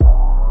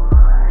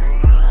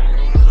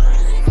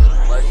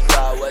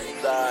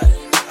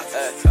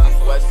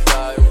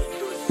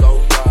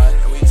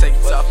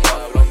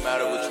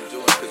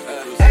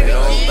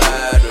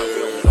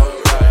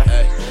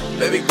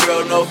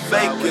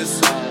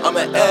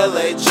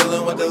LA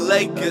chillin' with the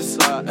Lakers.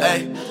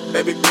 Ay,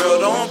 baby girl,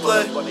 don't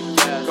play.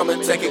 Come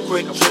and take a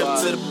quick trip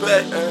to the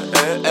bay.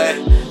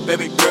 Ay,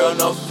 baby girl,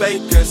 no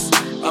fakers.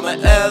 I'm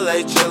in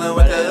LA chillin'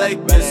 with the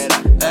Lakers.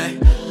 Ay,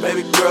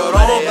 baby girl,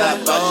 don't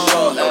play.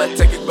 Come and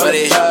take a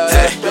quick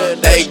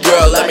trip. Hey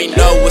girl, let me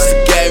know what's the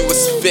game,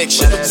 what's the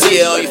fiction.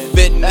 See it on your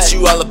fitness,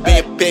 you all up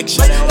in your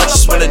pictures. I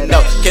just wanna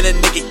know, can a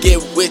nigga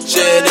get with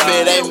you? And if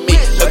it ain't me,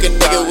 look a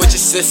nigga with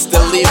your sister.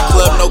 Leave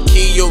club, no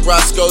key, your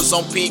Roscoe's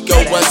on Pico.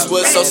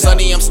 Westwood, so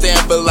sunny, I'm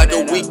staying for like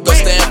a week though.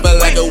 Staying for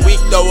like a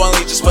week though,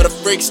 only just for the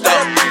freaks though.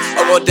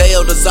 A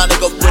Rodeo designer,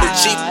 go for the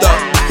Jeep though.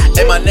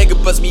 Hey, my nigga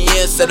bust me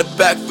in, set it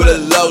back for the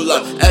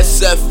Lola.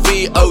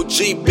 SFE,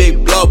 OG,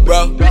 big blow,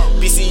 bro.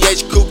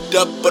 BCH cooped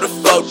up for the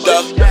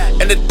photo.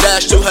 And the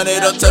dash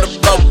 200 onto the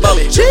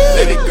boat.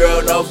 Baby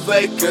girl, no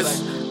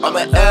fakers. I'm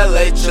in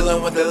LA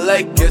chillin' with the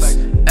Lakers.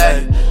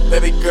 Ay,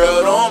 baby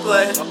girl, don't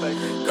play.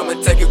 Come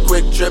and take a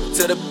quick trip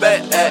to the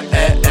bay. Ay,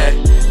 ay,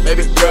 ay.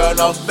 Baby girl,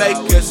 no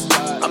fakers.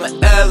 I'm in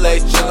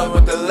LA chillin'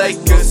 with the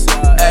Lakers.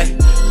 Ay,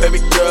 baby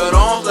girl,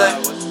 don't play.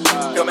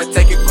 Come and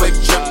take a quick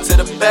trip to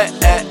the bay.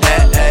 Ay,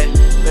 ay, ay.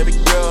 Baby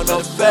girl, no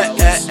fake.